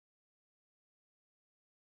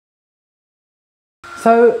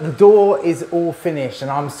So the door is all finished and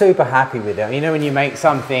I'm super happy with it. You know when you make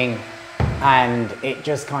something and it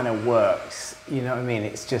just kind of works, you know what I mean?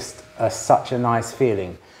 It's just such a nice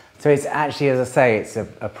feeling. So it's actually, as I say, it's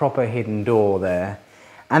a proper hidden door there.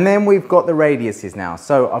 And then we've got the radiuses now.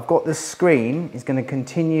 So I've got the screen, it's going to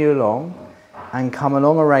continue along and come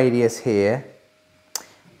along a radius here.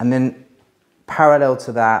 And then parallel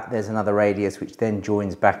to that, there's another radius which then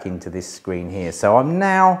joins back into this screen here. So I'm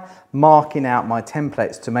now marking out my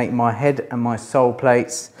templates to make my head and my sole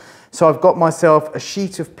plates. So I've got myself a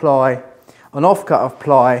sheet of ply, an offcut of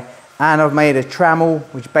ply, and I've made a trammel,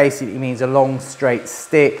 which basically means a long straight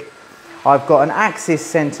stick. I've got an axis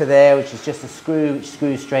center there, which is just a screw which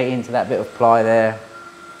screws straight into that bit of ply there.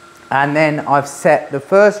 And then I've set the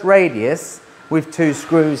first radius with 2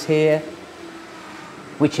 screws here,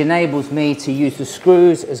 which enables me to use the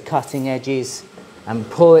screws as cutting edges and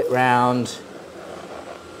pull it round.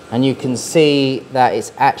 And you can see that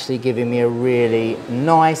it's actually giving me a really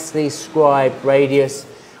nicely scribed radius.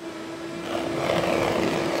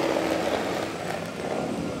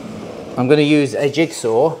 I'm going to use a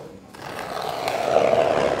jigsaw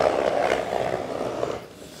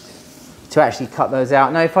to actually cut those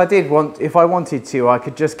out. Now if I wanted to, I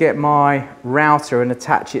could just get my router and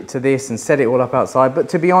attach it to this and set it all up outside. But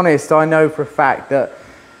to be honest, I know for a fact that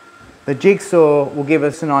the jigsaw will give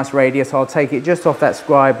us a nice radius. I'll take it just off that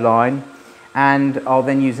scribe line and I'll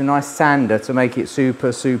then use a nice sander to make it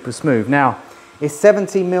super, super smooth. Now it's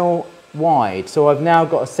 70mm wide, so I've now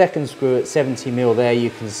got a second screw at 70mm there,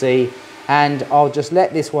 you can see. And I'll just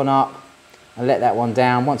let this one up and let that one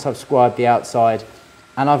down once I've scribed the outside.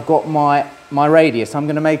 And I've got my radius. I'm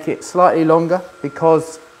going to make it slightly longer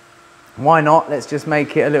because why not? Let's just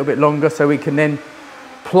make it a little bit longer so we can then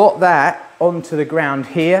plot that onto the ground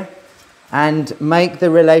here and make the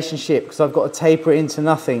relationship, because I've got to taper it into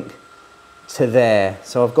nothing to there.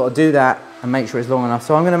 So I've got to do that and make sure it's long enough.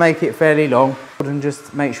 So I'm going to make it fairly long and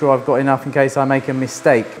just make sure I've got enough in case I make a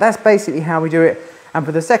mistake. That's basically how we do it. And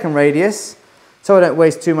for the second radius, so I don't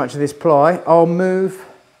waste too much of this ply, I'll move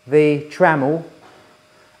the trammel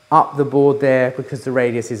up the board there because the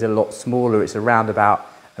radius is a lot smaller. It's around about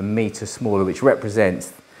a metre smaller, which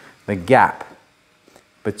represents the gap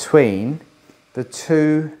between the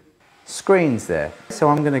 2 screens there. So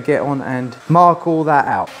I'm going to get on and mark all that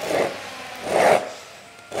out.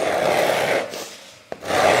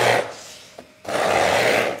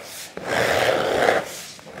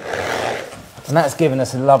 And that's given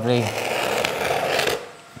us a lovely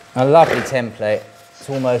template. It's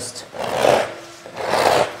almost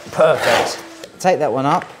perfect. Take that one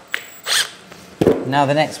up. Now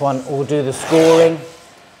the next one, we'll do the scoring.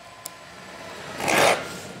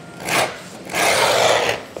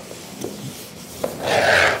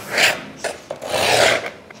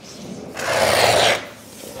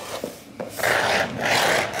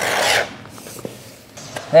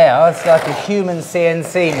 There, it's like a human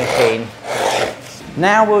CNC machine.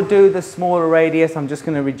 Now we'll do the smaller radius. I'm just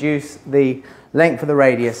going to reduce the length of the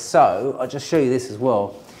radius. So I'll just show you this as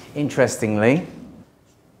well. Interestingly,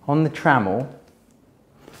 on the trammel,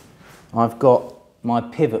 I've got my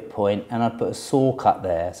pivot point and I put a saw cut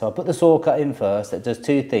there. So I put the saw cut in first. That does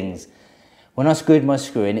 2 things. When I screwed my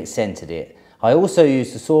screw in, it centered it. I also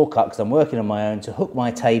used the saw cut, because I'm working on my own, to hook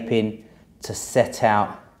my tape in to set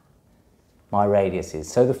out my radiuses.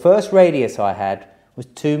 So the first radius I had was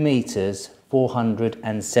 2 meters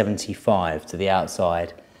 475 to the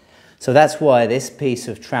outside. So that's why this piece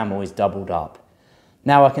of trammel is doubled up.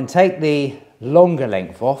 Now I can take the longer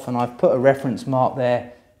length off, and I've put a reference mark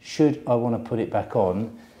there should I want to put it back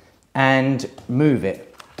on, and move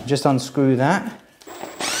it. Just unscrew that,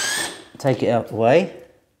 take it out the way.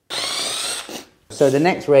 So the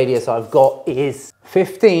next radius I've got is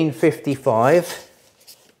 1555.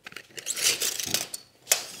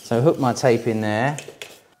 So hook my tape in there.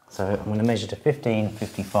 So I'm going to measure to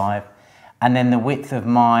 1555, and then the width of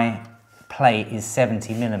my plate is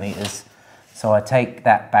 70mm. So I take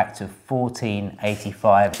that back to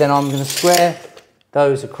 1485. Then I'm going to square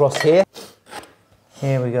those across here.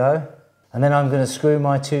 Here we go. And then I'm going to screw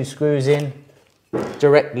my 2 screws in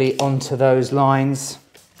directly onto those lines.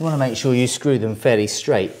 You want to make sure you screw them fairly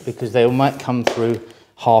straight, because they might come through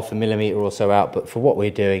 1/2 millimetre or so out, but for what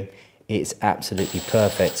we're doing, it's absolutely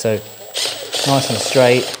perfect. So nice and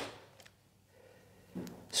straight.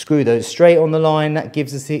 Screw those straight on the line. That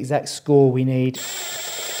gives us the exact score we need.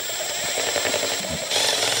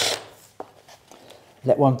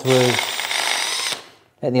 Let one through,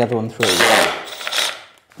 let the other one through.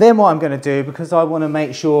 Then what I'm going to do, because I want to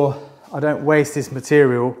make sure I don't waste this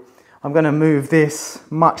material, I'm going to move this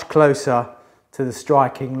much closer to the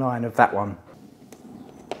striking line of that one.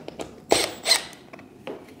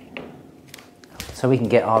 so we can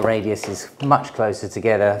get our radiuses much closer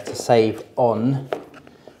together to save on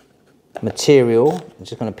material. I'm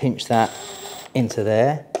just going to pinch that into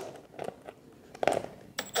there.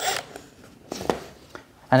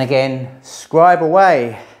 And again, scribe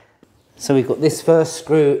away. So we've got this first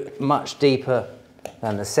screw much deeper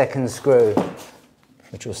than the second screw,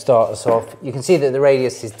 which will start us off. You can see that the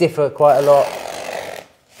radiuses differ quite a lot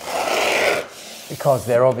because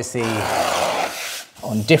they're obviously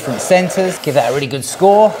on different centres. Give that a really good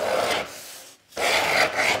score.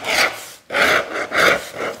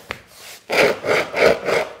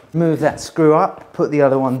 Move that screw up, put the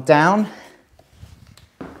other one down.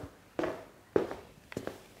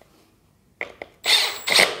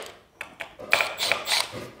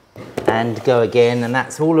 And go again, and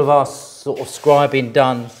that's all of our sort of scribing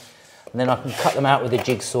done. And then I can cut them out with a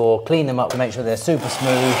jigsaw, clean them up to make sure they're super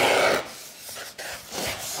smooth.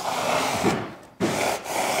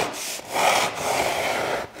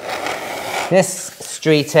 This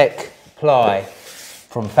Stretek ply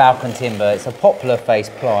from Falcon timber, it's a poplar face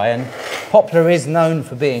ply, and poplar is known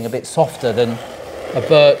for being a bit softer than a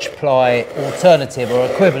birch ply alternative or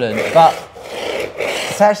equivalent, but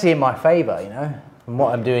it's actually in my favour, you know. And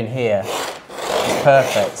what I'm doing here is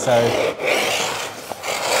perfect. So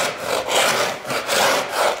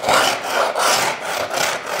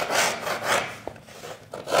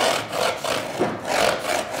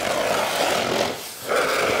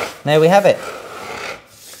there we have it.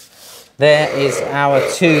 There is our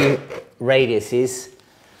two radiuses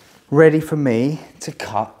ready for me to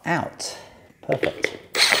cut out. Perfect.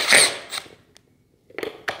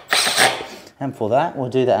 And for that,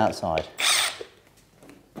 we'll do that outside.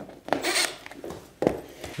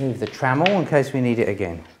 Move the trammel in case we need it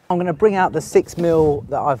again. I'm going to bring out the 6mm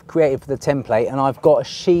that I've created for the template, and I've got a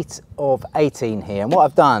sheet of 18 here, and what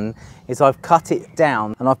I've done is I've cut it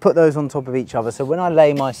down and I've put those on top of each other, so when I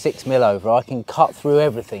lay my 6mm over I can cut through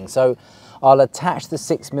everything. So I'll attach the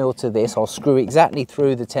 6mm to this, I'll screw exactly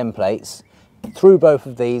through the templates, through both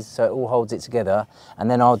of these so it all holds it together,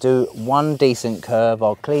 and then I'll do one decent curve,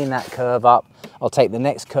 I'll clean that curve up, I'll take the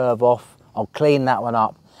next curve off, I'll clean that one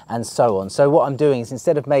up, and so on. So what I'm doing is,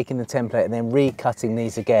 instead of making the template and then recutting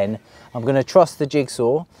these again, I'm going to trust the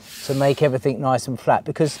jigsaw to make everything nice and flat,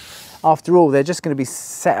 because after all they're just going to be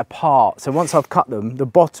set apart. So once I've cut them, the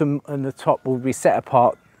bottom and the top will be set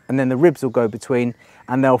apart, and then the ribs will go between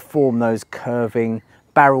and they'll form those curving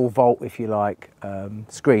barrel vault, if you like,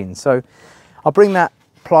 screens. So I'll bring that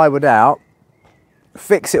plywood out,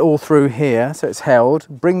 fix it all through here so it's held,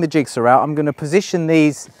 bring the jigsaw out. I'm going to position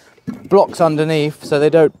these blocks underneath so they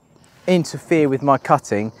don't interfere with my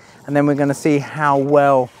cutting, and then we're going to see how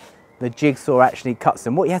well the jigsaw actually cuts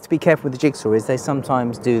them. What you have to be careful with the jigsaw is they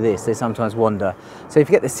sometimes do this, they sometimes wander. So if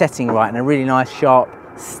you get the setting right and a really nice sharp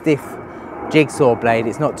stiff jigsaw blade,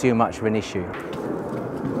 it's not too much of an issue.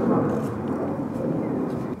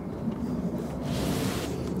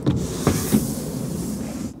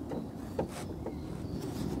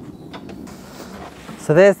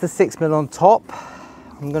 So there's the 6mm on top.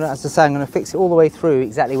 I'm going to, as I say, I'm going to fix it all the way through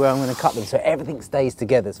exactly where I'm going to cut them so everything stays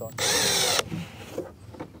together. So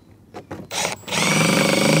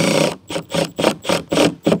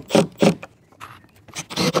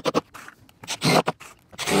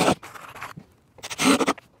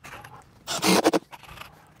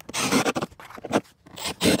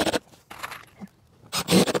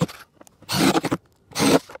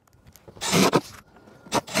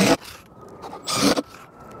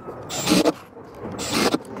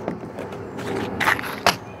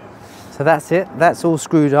So that's it, that's all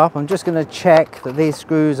screwed up. I'm just going to check that these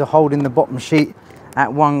screws are holding the bottom sheet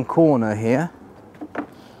at one corner here.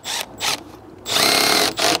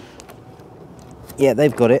 Yeah,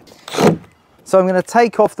 they've got it. So I'm going to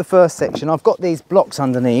take off the first section. I've got these blocks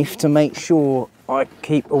underneath to make sure I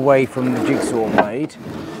keep away from the jigsaw blade.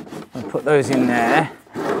 I'll put those in there,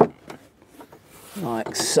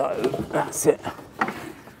 like so. That's it.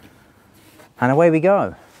 And away we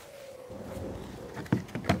go.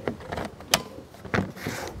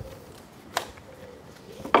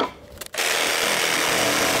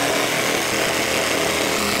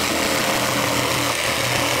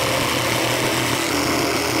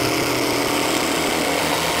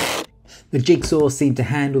 The jigsaw seemed to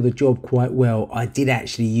handle the job quite well. I did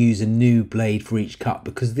actually use a new blade for each cut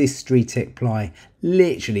because this Stretek ply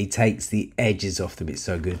literally takes the edges off them. It's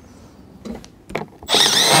so good.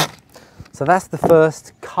 So that's the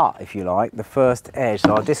first cut, if you like, the first edge.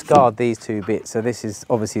 So I'll discard these two bits. So this is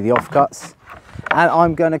obviously the offcuts. And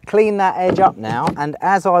I'm going to clean that edge up now. And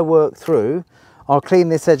as I work through, I'll clean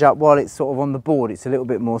this edge up while it's sort of on the board, it's a little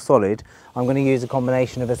bit more solid. I'm going to use a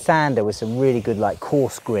combination of a sander with some really good like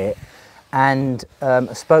coarse grit and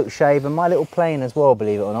a spoke shave and my little plane as well,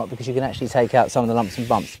 believe it or not, because you can actually take out some of the lumps and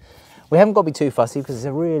bumps. We haven't got to be too fussy because it's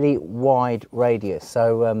a really wide radius,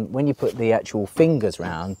 so when you put the actual fingers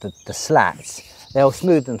round, the slats, they'll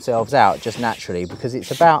smooth themselves out just naturally, because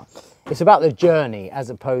it's about the journey as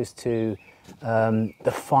opposed to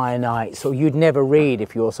the finite, so you'd never read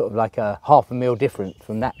if you're sort of like a half a mil different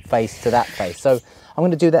from that face to that face. So I'm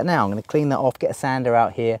going to do that now. I'm going to clean that off, get a sander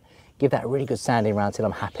out here, give that a really good sanding around till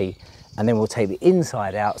I'm happy, and then we'll take the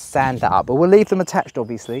inside out, sand that up, but we'll leave them attached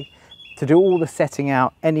obviously to do all the setting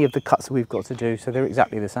out, any of the cuts that we've got to do, so they're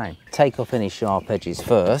exactly the same. Take off any sharp edges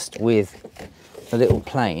first with a little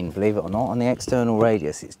plane, believe it or not, on the external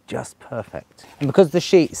radius. It's just perfect. And because the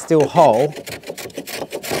sheet's still whole,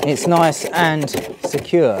 it's nice and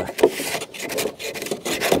secure.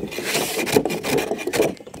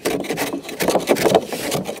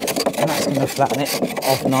 And that's going to flatten it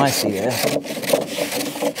off nicely there.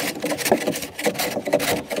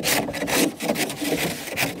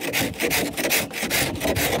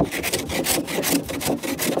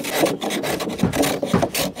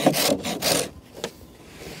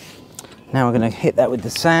 Now we're going to hit that with the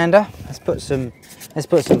sander. Let's put some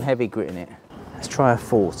heavy grit in it. Let's try a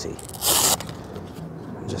 40.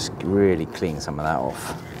 Just really clean some of that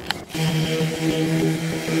off.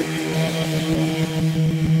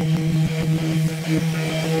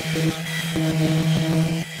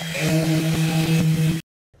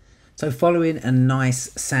 So following a nice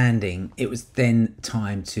sanding, it was then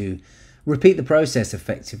time to repeat the process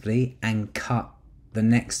effectively and cut the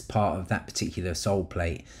next part of that particular sole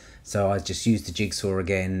plate. So I just used the jigsaw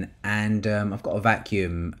again, and I've got a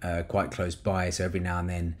vacuum quite close by, so every now and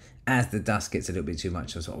then as the dust gets a little bit too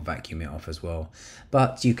much, I'll sort of vacuum it off as well.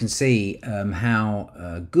 But you can see how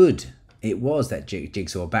good it was, that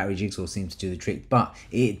jigsaw. Battery jigsaw seems to do the trick, but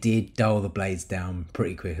it did dull the blades down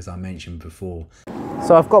pretty quick, as I mentioned before.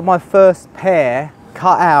 So I've got my first pair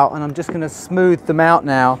cut out and I'm just going to smooth them out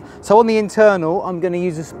now. So on the internal, I'm going to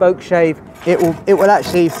use a spoke shave. It will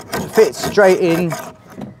actually fit straight in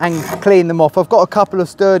and clean them off. I've got a couple of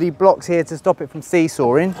sturdy blocks here to stop it from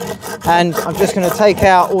seesawing, and I'm just going to take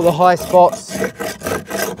out all the high spots,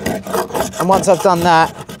 and once I've done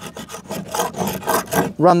that,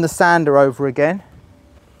 run the sander over again.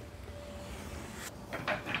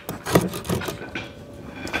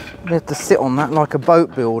 You have to sit on that like a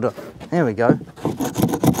boat builder. There we go.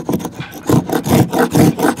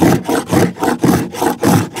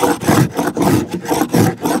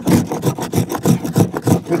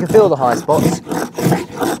 You can feel the high spots,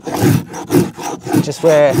 just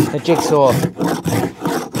where the jigsaw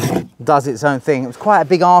does its own thing. It was quite a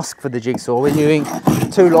big ask for the jigsaw. We're doing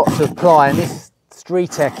 2 lots of ply, and this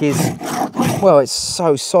Stretek is, well, it's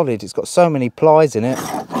so solid. It's got so many plies in it.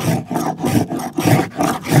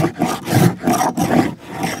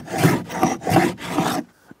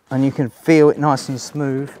 And you can feel it nice and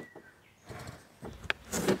smooth.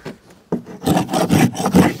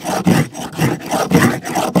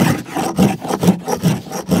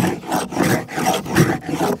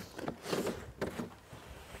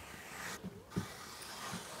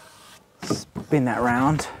 Spin that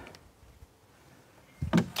round.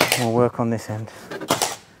 We'll work on this end.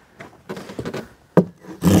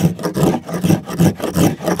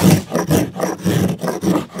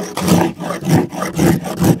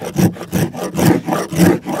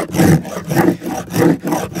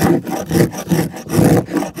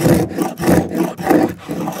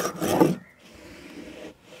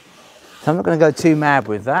 So I'm not going to go too mad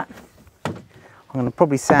with that. I'm going to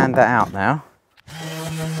probably sand that out now.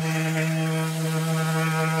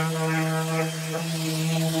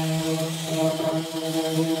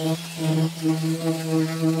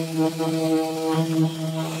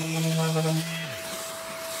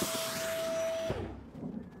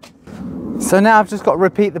 So now I've just got to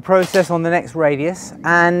repeat the process on the next radius,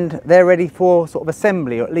 and they're ready for sort of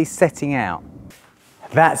assembly, or at least setting out.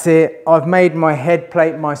 That's it. I've made my head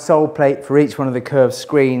plate, my sole plate for each one of the curved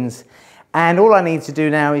screens, and all I need to do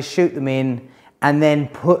now is shoot them in and then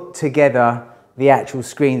put together the actual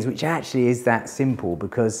screens, which actually is that simple,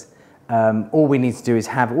 because all we need to do is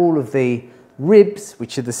have all of the ribs,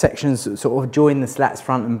 which are the sections that sort of join the slats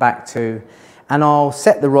front and back to, and I'll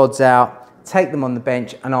set the rods out, take them on the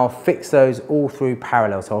bench, and I'll fix those all through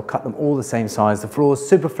parallel. So I'll cut them all the same size. The floor's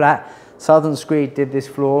super flat. Southern Screed did this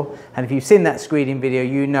floor, and if you've seen that screeding video,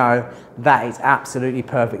 you know that is absolutely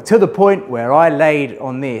perfect, to the point where I laid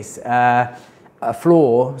on this a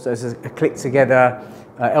floor, so it's a click together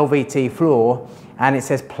LVT floor, and it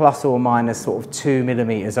says plus or minus sort of 2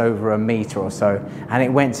 millimeters over a meter or so, and it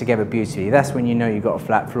went together beautifully. That's when you know you've got a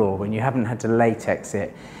flat floor, when you haven't had to latex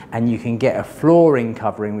it, and you can get a flooring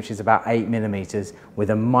covering which is about 8 millimeters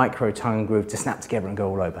with a micro tongue groove to snap together and go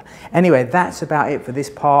all over. Anyway, that's about it for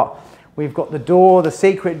this part. We've got the door, the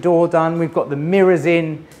secret door done, we've got the mirrors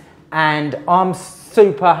in, and I'm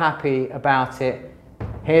super happy about it.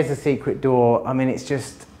 Here's the secret door. I mean, it's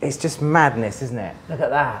just madness, isn't it? Look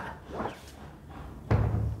at that.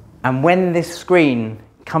 And when this screen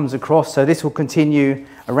comes across, so this will continue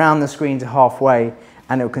around the screen to halfway,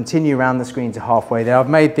 and it will continue around the screen to halfway there. I've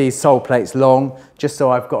made these sole plates long, just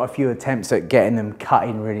so I've got a few attempts at getting them cut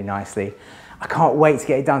in really nicely. I can't wait to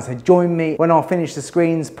get it done, so join me when I'll finish the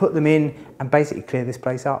screens, put them in, and basically clear this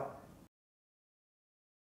place up.